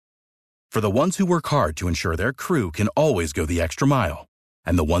For the ones who work hard to ensure their crew can always go the extra mile,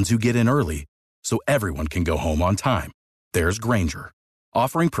 and the ones who get in early so everyone can go home on time, there's Grainger,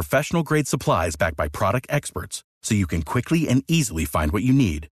 offering professional-grade supplies backed by product experts so you can quickly and easily find what you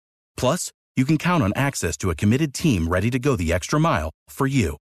need. Plus, you can count on access to a committed team ready to go the extra mile for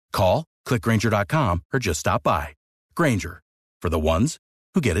you. Call, click Grainger.com, or just stop by. Grainger, for the ones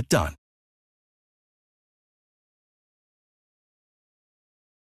who get it done.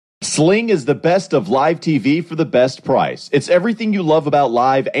 Sling is the best of live TV for the best price. It's everything you love about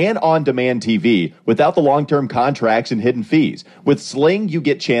live and on-demand TV without the long-term contracts and hidden fees. With Sling, you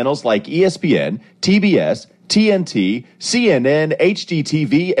get channels like ESPN, TBS, TNT, CNN,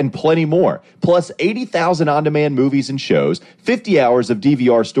 HGTV, and plenty more. Plus 80,000 on-demand movies and shows, 50 hours of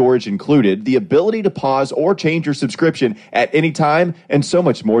DVR storage included, the ability to pause or change your subscription at any time, and so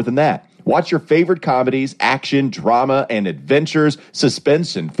much more than that. Watch your favorite comedies, action, drama, and adventures,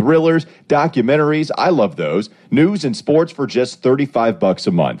 suspense and thrillers, documentaries, I love those, news and sports for just $35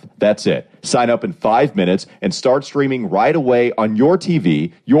 a month. That's it. Sign up in 5 minutes and start streaming right away on your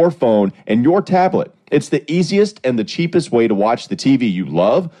TV, your phone, and your tablet. It's the easiest and the cheapest way to watch the TV you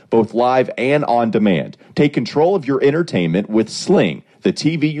love, both live and on demand. Take control of your entertainment with Sling, the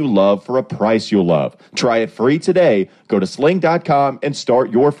TV you love for a price you'll love. Try it free today. Go to sling.com and start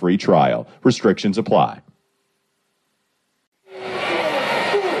your free trial. Restrictions apply.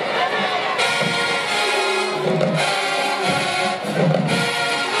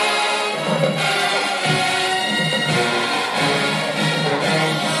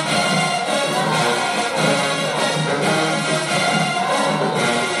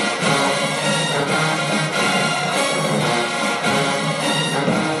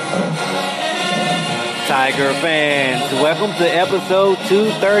 Tiger fans, welcome to episode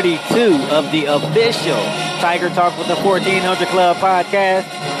 232 of the official Tiger Talk with the 1400 Club podcast,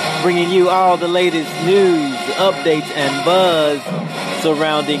 bringing you all the latest news, updates, and buzz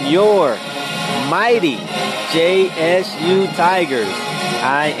surrounding your mighty JSU Tigers.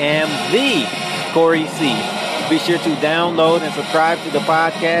 I am the Corey C. Be sure to download and subscribe to the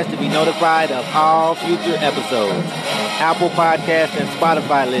podcast to be notified of all future episodes. Apple Podcast and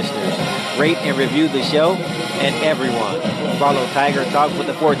Spotify listeners, rate and review the show, and everyone. Follow Tiger Talk with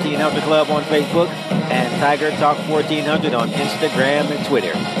the 1400 Club on Facebook and Tiger Talk 1400 on Instagram and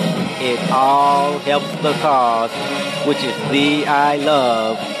Twitter. It all helps the cause, which is the I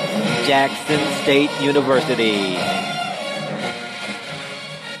love Jackson State University.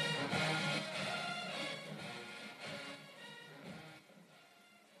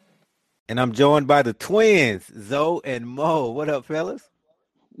 And I'm joined by the twins, Zoe and Mo. What up, fellas?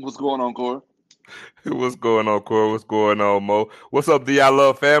 What's going on, Corey? What's going on, Corey? What's going on, Mo? What's up, the I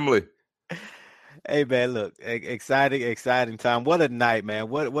Love family? Hey, man, look, exciting time. What a night, man.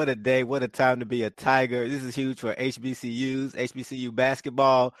 What a day. What a time to be a Tiger. This is huge for HBCU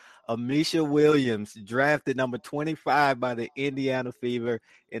basketball. Amisha Williams, drafted number 25 by the Indiana Fever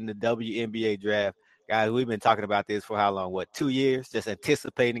in the WNBA draft. Guys, we've been talking about this for how long? 2 years? Just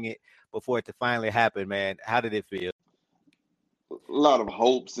anticipating it before it to finally happen, man. How did it feel? A lot of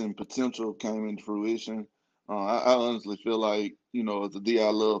hopes and potential came into fruition. I honestly feel like, as a DI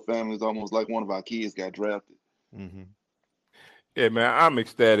Love family, it's almost like one of our kids got drafted. Mm-hmm. Yeah, man, I'm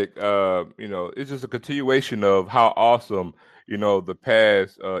ecstatic. It's just a continuation of how awesome, the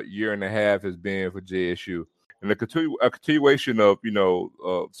past year and a half has been for JSU. And a continuation of,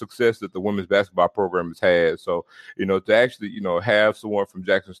 success that the women's basketball program has had. So, to actually, have someone from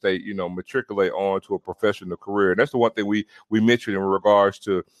Jackson State, matriculate on to a professional career. And that's the one thing we mentioned in regards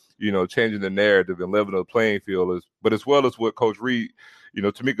to, changing the narrative and leveling the playing field, but as well as what Coach Reed,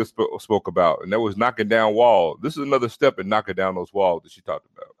 Tamika spoke about. And that was knocking down walls. This is another step in knocking down those walls that she talked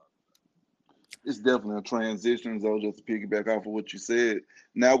about. It's definitely a transition, though, just to piggyback off of what you said.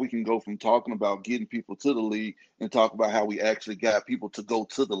 Now we can go from talking about getting people to the league and talk about how we actually got people to go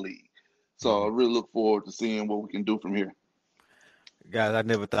to the league. So I really look forward to seeing what we can do from here. Guys, I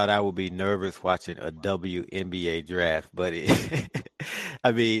never thought I would be nervous watching a WNBA draft, but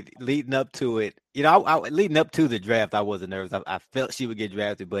leading up to it, leading up to the draft, I wasn't nervous. I felt she would get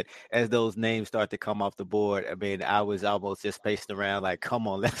drafted, but as those names start to come off the board, I was almost just pacing around like, come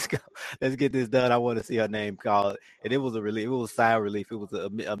on, let's go. Let's get this done. I want to see her name called. And it was a relief. It was a sigh of relief. It was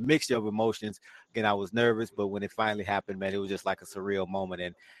a mixture of emotions. Again, I was nervous, but when it finally happened, man, it was just like a surreal moment.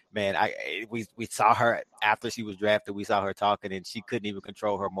 And man, we saw her after she was drafted. We saw her talking, and she couldn't even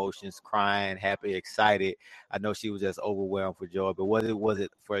control her emotions, crying, happy, excited. I know she was just overwhelmed for joy. But what was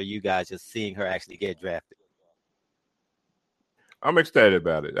it for you guys just seeing her actually get drafted? I'm excited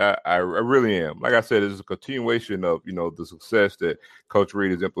about it. I really am. Like I said, it's a continuation of, the success that Coach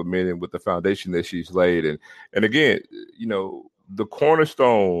Reed is implementing with the foundation that she's laid. And again, the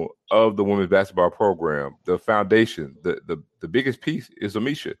cornerstone of the women's basketball program, the foundation, the biggest piece is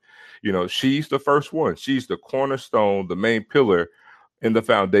Amisha. She's the first one. She's the cornerstone, the main pillar in the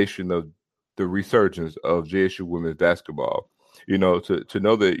foundation of the resurgence of JSU women's basketball. To know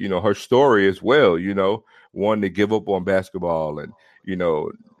that, her story as well, wanting to give up on basketball and,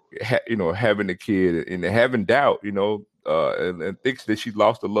 having a kid and having doubt, and thinks that she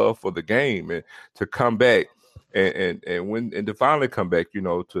lost the love for the game, and to come back and to finally come back,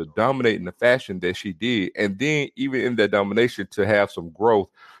 to dominate in the fashion that she did. And then even in that domination, to have some growth,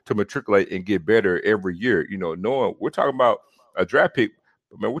 to matriculate and get better every year, knowing we're talking about a draft pick.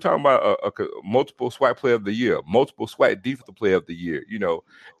 Man, we're talking about a multiple SWAC player of the year, multiple SWAC defensive player of the year,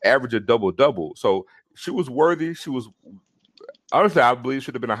 average a double-double. So she was worthy. She was, honestly, I believe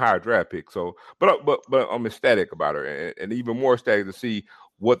should have been a higher draft pick. So, but I'm ecstatic about her, and even more ecstatic to see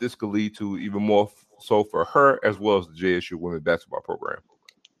what this could lead to, even more so for her as well as the JSU women's basketball program.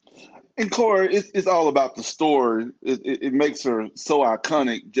 And Corey, it's all about the story. It makes her so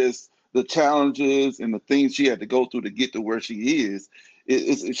iconic, just the challenges and the things she had to go through to get to where she is.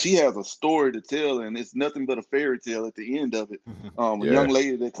 She has a story to tell, and it's nothing but a fairy tale at the end of it. A young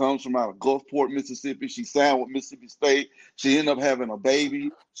lady that comes from out of Gulfport, Mississippi. She signed with Mississippi State. She ended up having a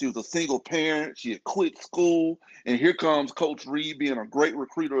baby. She was a single parent. She had quit school, and here comes Coach Reed being a great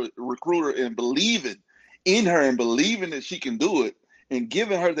recruiter and believing in her and believing that she can do it, and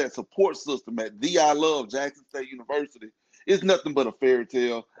giving her that support system at I Love Jackson State University. It's nothing but a fairy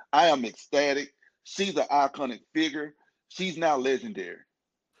tale. I am ecstatic. She's an iconic figure. She's now legendary.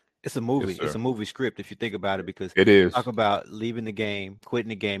 It's a movie. It's a movie script if you think about it, because it is. Talk about leaving the game, quitting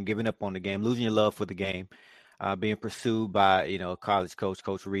the game, giving up on the game, losing your love for the game, being pursued by, a college coach,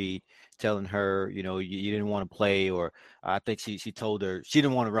 Coach Reed, telling her, you didn't want to play, or I think she told her she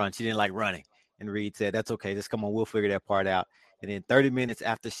didn't want to run. She didn't like running. And Reed said, that's okay. Just come on. We'll figure that part out. And then 30 minutes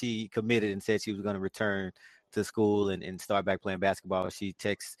after she committed and said she was going to return to school and start back playing basketball, she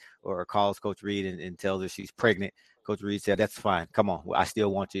texts or calls Coach Reed and tells her she's pregnant. Coach Reed said, that's fine. Come on. I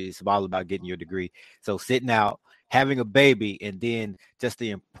still want you. It's all about getting your degree. So sitting out, having a baby, and then just the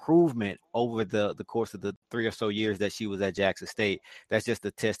improvement over the course of the 3 or so years that she was at Jackson State, that's just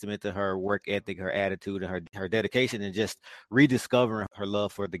a testament to her work ethic, her attitude, and her dedication, and just rediscovering her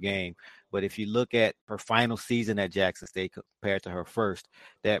love for the game. But if you look at her final season at Jackson State compared to her first,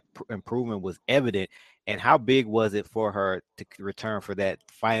 that improvement was evident. And how big was it for her to return for that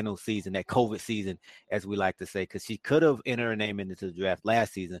final season, that COVID season, as we like to say? Because she could have entered her name into the draft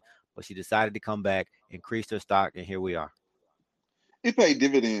last season, but she decided to come back, increased her stock, and here we are. It paid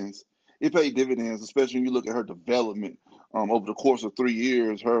dividends. Especially when you look at her development over the course of 3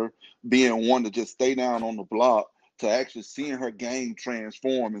 years, her being one to just stay down on the block, to actually seeing her game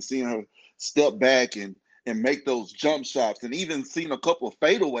transform and seeing her step back and make those jump shots, and even seeing a couple of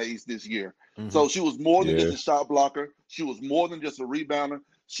fadeaways this year. Mm-hmm. So she was more than just a shot blocker. She was more than just a rebounder.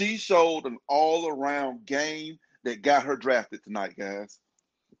 She showed an all-around game that got her drafted tonight, guys.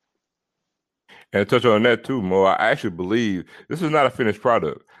 And to touch on that too, Mo, I actually believe this is not a finished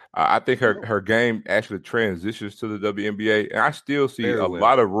product. I think her game actually transitions to the WNBA, and I still see a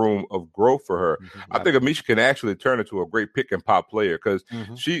lot of room of growth for her. Mm-hmm. I think Amisha can actually turn into a great pick and pop player, because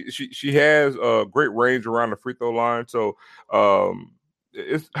she has a great range around the free throw line. So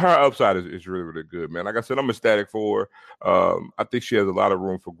it's her upside is really, really good, man. Like I said, I'm ecstatic for her. I think she has a lot of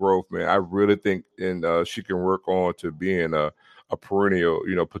room for growth, man. I really think she can work on to being a perennial,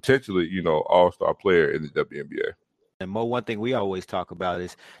 potentially, all-star player in the WNBA. And Mo, one thing we always talk about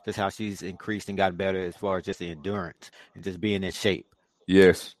is just how she's increased and gotten better as far as just the endurance and just being in shape.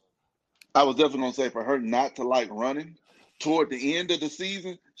 Yes. I was definitely going to say, for her not to like running toward the end of the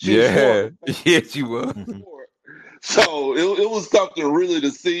season. Yes, she was. So it was something really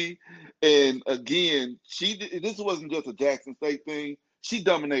to see. And again, this wasn't just a Jackson State thing. She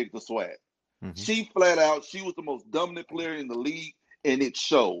dominated the SWAC. Mm-hmm. She was the most dominant player in the league, and it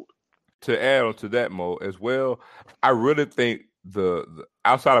showed. To add on to that, Mo, as well, I really think the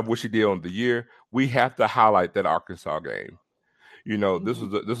outside of what she did on the year, we have to highlight that Arkansas game. This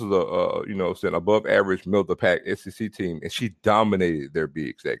is an above average middle of the pack SEC team, and she dominated their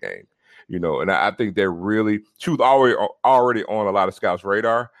bigs that game. And I think she was already on a lot of scouts'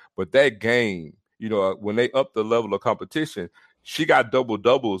 radar, but that game, when they upped the level of competition, she got double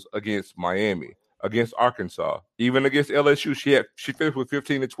doubles against Miami, against Arkansas, even against LSU. She finished with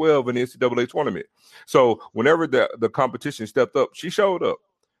 15 and 12 in the NCAA tournament. So whenever the competition stepped up, she showed up.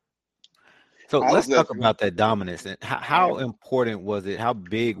 So let's talk about that dominance and how important was it? How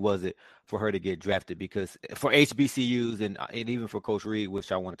big was it for her to get drafted? Because for HBCUs and even for Coach Reed,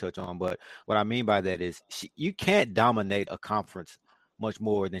 which I want to touch on, but what I mean by that is you can't dominate a conference much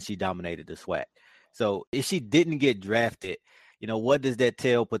more than she dominated the SWAC. So if she didn't get drafted, what does that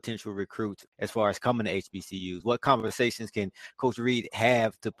tell potential recruits as far as coming to HBCUs? What conversations can Coach Reed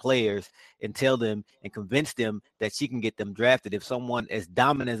have to players and tell them and convince them that she can get them drafted if someone as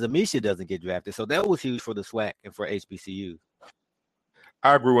dominant as Amisha doesn't get drafted? So that was huge for the SWAC and for HBCUs.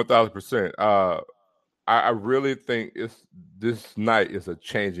 I agree 1,000%. I really think this night is a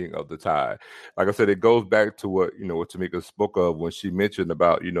changing of the tide. Like I said, it goes back to what Tamika spoke of when she mentioned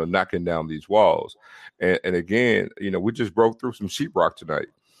about knocking down these walls, and again, we just broke through some sheetrock tonight.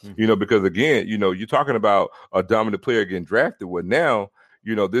 Mm-hmm. Because again, you're talking about a dominant player getting drafted. Well, now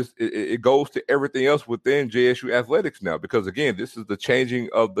it goes to everything else within JSU athletics now, because again, this is the changing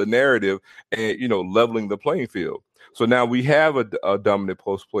of the narrative and leveling the playing field. So now we have a dominant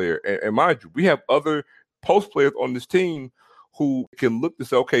post player, and mind you, we have other post players on this team who can look to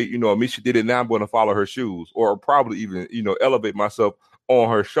say, okay, Amisha did it, now I'm going to follow her shoes, or probably even elevate myself on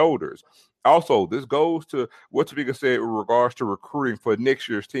her shoulders. Also, this goes to what Tamika said in regards to recruiting for next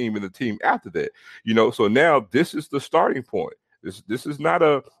year's team and the team after that. So now this is the starting point. This is not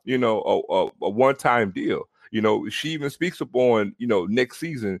a one-time deal. She even speaks upon next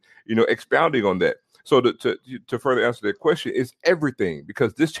season, expounding on that. So to further answer that question, it's everything,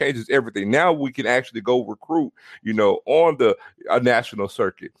 because this changes everything. Now we can actually go recruit, on a national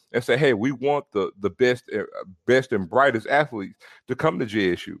circuit and say, hey, we want the best and brightest athletes to come to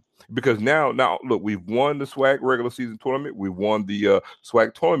JSU. Because now look, we've won the SWAC regular season tournament. We won the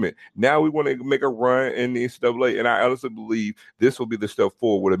SWAC tournament. Now we want to make a run in the NCAA, and I honestly believe this will be the step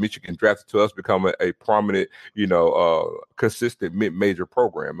forward with Michigan drafted to us becoming a prominent, consistent mid-major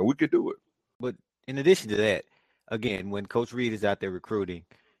program, and we could do it. But in addition to that, again, when Coach Reed is out there recruiting,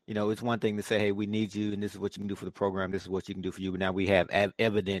 it's one thing to say, hey, we need you, and this is what you can do for the program. This is what you can do for you. But now we have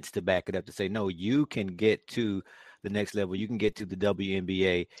evidence to back it up to say, no, you can get to the next level. You can get to the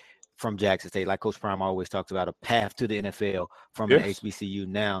WNBA from Jackson State. Like Coach Prime always talks about, a path to the NFL from an HBCU.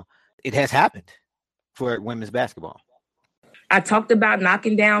 Now, it has happened for women's basketball. I talked about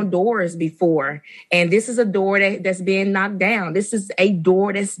knocking down doors before, and this is a door that's being knocked down. This is a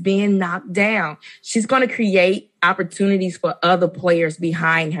door that's being knocked down. She's going to create opportunities for other players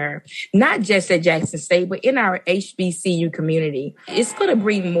behind her, not just at Jackson State, but in our HBCU community. It's going to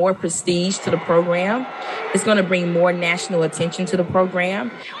bring more prestige to the program. It's going to bring more national attention to the program.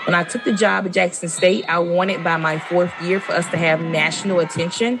 When I took the job at Jackson State, I wanted by my 4th year for us to have national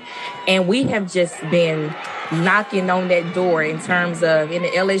attention, and we have just been knocking on that door in terms of in the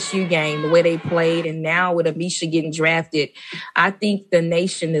LSU game, the way they played, and now with Amisha getting drafted. I think the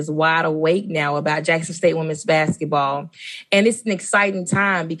nation is wide awake now about Jackson State women's basketball. And it's an exciting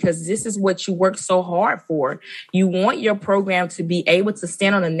time because this is what you work so hard for. You want your program to be able to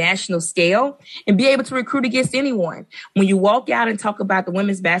stand on a national scale and be able to recruit against anyone. When you walk out and talk about the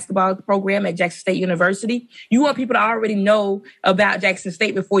women's basketball program at Jackson State University, you want people to already know about Jackson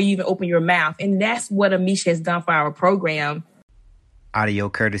State before you even open your mouth. And that's what Amisha has done for our program. Audio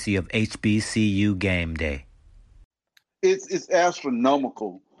courtesy of HBCU Game Day. It's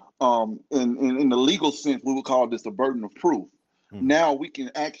astronomical. In the legal sense, we would call this a burden of proof. Mm-hmm. Now we can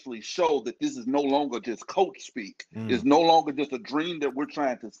actually show that this is no longer just coach speak. Mm-hmm. It's no longer just a dream that we're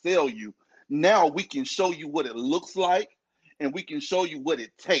trying to sell you. Now we can show you what it looks like, and we can show you what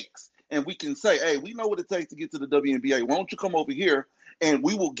it takes. And we can say, hey, we know what it takes to get to the WNBA. Why don't you come over here, and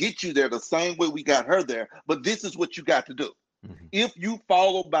we will get you there the same way we got her there. But this is what you got to do. Mm-hmm. If you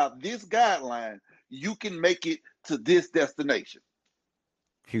follow by this guideline, you can make it to this destination.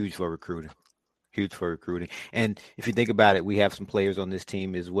 Huge for recruiting. And if you think about it, we have some players on this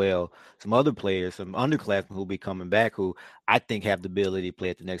team as well. Some other players, some underclassmen who will be coming back who I think have the ability to play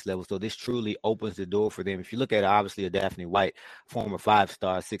at the next level. So this truly opens the door for them. If you look at obviously a Daphne White, former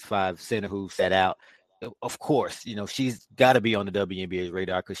 5-star, 6'5" center who sat out. Of course, she's got to be on the WNBA's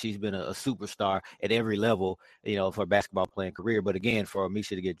radar because she's been a superstar at every level, for her basketball playing career. But again, for Amisha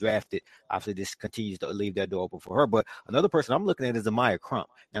to get drafted, obviously this continues to leave that door open for her. But another person I'm looking at is Amaya Crump.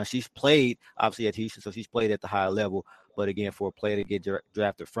 Now, she's played, obviously, at Houston, so she's played at the higher level. But again, for a player to get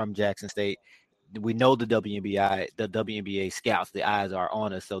drafted from Jackson State, we know the WNBA scouts, the eyes are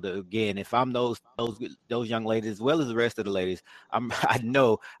on us. So again, if I'm those young ladies as well as the rest of the ladies, I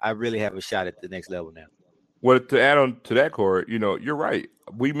know I really have a shot at the next level now. Well, to add on to that, Corey, you're right.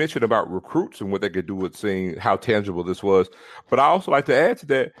 We mentioned about recruits and what they could do with seeing how tangible this was. But I also like to add to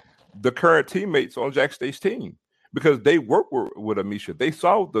that the current teammates on Jackson State's team. because they work with Amisha. They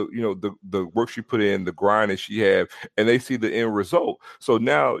saw the work she put in, the grind that she had, and they see the end result. So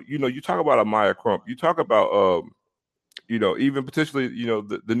now, you talk about Amaya Crump, you talk about even potentially,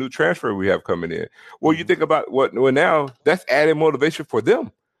 the new transfer we have coming in. Well, you think about now that's adding motivation for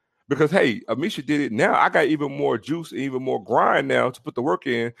them. Because, hey, Amisha did it now. I got even more juice and even more grind now to put the work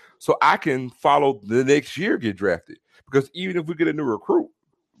in so I can follow the next year get drafted. Because even if we get a new recruit,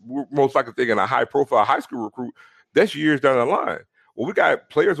 we're most likely thinking a high-profile high school recruit, that's years down the line. Well, we got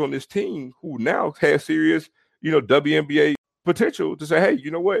players on this team who now have serious, WNBA potential to say, hey,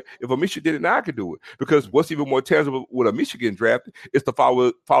 you know what? If Amisha did it, now I can do it. Because what's even more tangible with Amisha getting drafted is to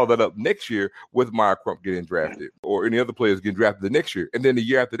follow that up next year with Maya Crump getting drafted or any other players getting drafted the next year. And then the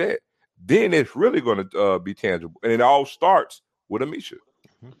year after that, then it's really going to be tangible. And it all starts with Amisha.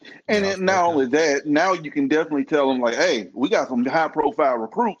 And then not only that, now you can definitely tell them, like, hey, we got some high-profile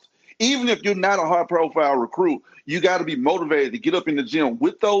recruits. Even if you're not a high-profile recruit, you got to be motivated to get up in the gym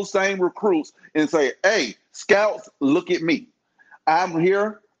with those same recruits and say, hey, scouts, look at me. I'm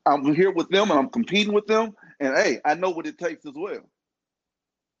here with them, and I'm competing with them. And, hey, I know what it takes as well.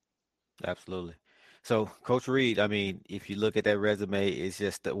 Absolutely. So, Coach Reed, I mean, if you look at that resume, it's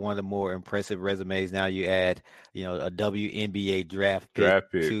just one of the more impressive resumes. Now you add, a WNBA draft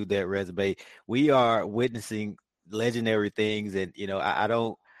pick to that resume. We are witnessing legendary things, and I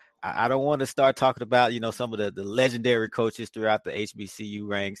don't want to start talking about some of the legendary coaches throughout the HBCU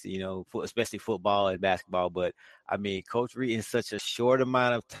ranks, especially football and basketball. But I mean, Coach Reed, in such a short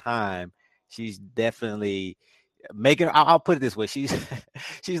amount of time, she's definitely making. I'll put it this way: she's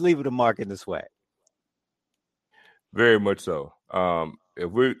leaving a mark in the SWAC. Very much so. If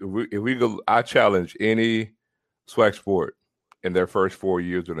we go, I challenge any SWAC sport in their first 4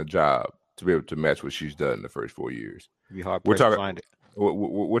 years on a job to be able to match what she's done in the first 4 years. It'd be hard to find it.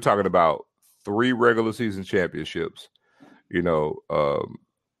 We're talking about 3 regular season championships, and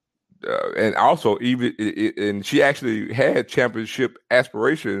also and she actually had championship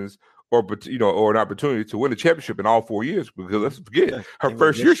aspirations or an opportunity to win a championship in all 4 years. Because let's forget her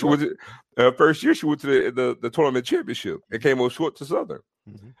first year she went to the tournament championship and came up short to Southern.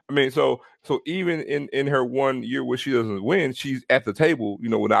 Mm-hmm. I mean, so even in her 1 year where she doesn't win, she's at the table,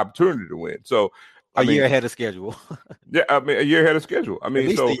 with an opportunity to win. So a year ahead of schedule. Yeah, I mean, a year ahead of schedule. I mean, at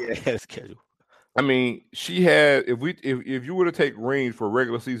least a year ahead of schedule. I mean, she had if you were to take rings for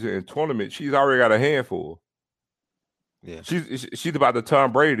regular season and tournament, she's already got a handful. Yeah, she's about to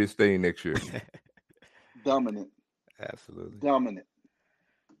Tom Brady this thing next year. Dominant. Absolutely. Dominant.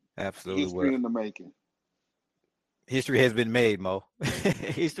 Absolutely. History in the making. History has been made, Mo.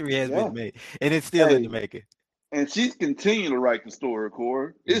 History has been made, and it's still in the making. And she's continuing to write the story,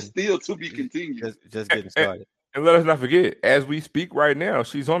 Corey. It's still to be continued. Just getting started. And let us not forget, as we speak right now,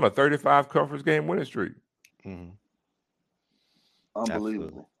 she's on a 35 conference game winning streak. Mm-hmm.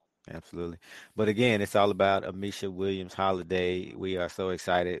 Unbelievable. Absolutely. But again, it's all about Amisha Williams Holiday. We are so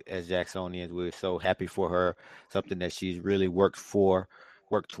excited as Jacksonians. We're so happy for her, something that she's really worked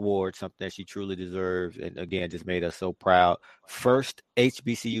towards, something that she truly deserves. And again, just made us so proud. First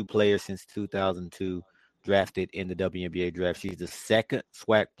HBCU player since 2002 drafted in the WNBA draft. She's the second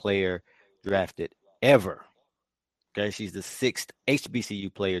SWAC player drafted ever. Okay, she's the 6th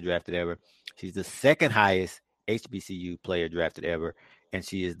HBCU player drafted ever. She's the second highest HBCU player drafted ever. And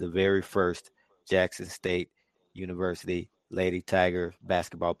she is the very first Jackson State University Lady Tiger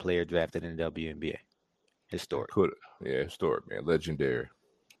basketball player drafted in the WNBA. Historic. Historic, man. Legendary.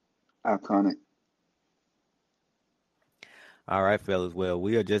 Iconic. All right, fellas. Well,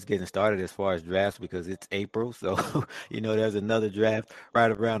 we are just getting started as far as drafts because it's April. So, there's another draft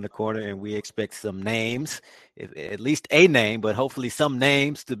right around the corner, and we expect some names, at least a name, but hopefully some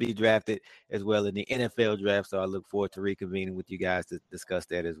names to be drafted as well in the NFL draft. So I look forward to reconvening with you guys to discuss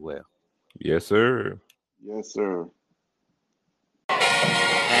that as well. Yes, sir. Yes, sir.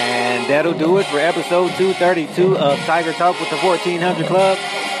 And that'll do it for episode 232 of Tiger Talk with the 1400 Club.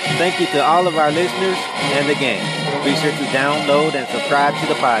 Thank you to all of our listeners and the gang. Be sure to download and subscribe to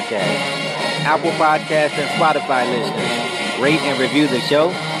the podcast. Apple Podcasts and Spotify listeners, rate and review the show.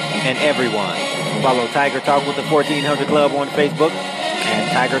 And everyone, follow Tiger Talk with the 1400 Club on Facebook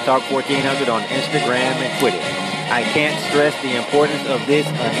and Tiger Talk 1400 on Instagram and Twitter. I can't stress the importance of this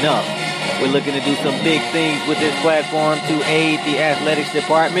enough. We're looking to do some big things with this platform to aid the athletics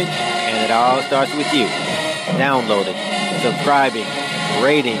department, and it all starts with you. Downloading, subscribing,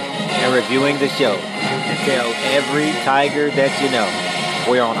 rating, and reviewing the show. And tell every Tiger that you know.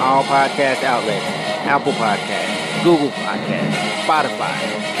 We're on all podcast outlets: Apple Podcasts, Google Podcasts, Spotify,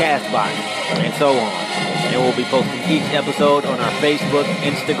 CastBox, and so on. And we'll be posting each episode on our Facebook,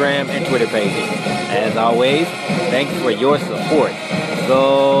 Instagram, and Twitter pages. As always, thanks for your support.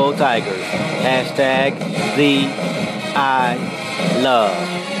 Go Tigers. Hashtag the I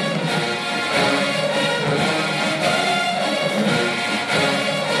love.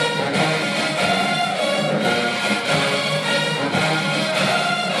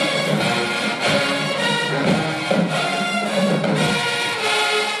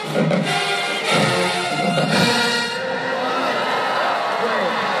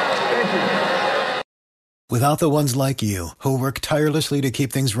 Without the ones like you, who work tirelessly to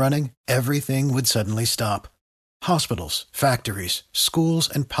keep things running, everything would suddenly stop. Hospitals, factories, schools,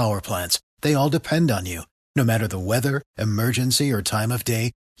 and power plants, they all depend on you. No matter the weather, emergency, or time of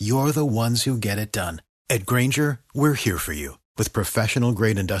day, you're the ones who get it done. At Grainger, we're here for you with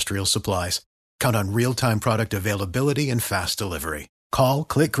professional-grade industrial supplies. Count on real-time product availability and fast delivery. Call,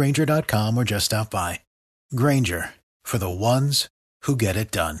 click Grainger.com, or just stop by. Grainger, for the ones who get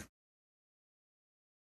it done.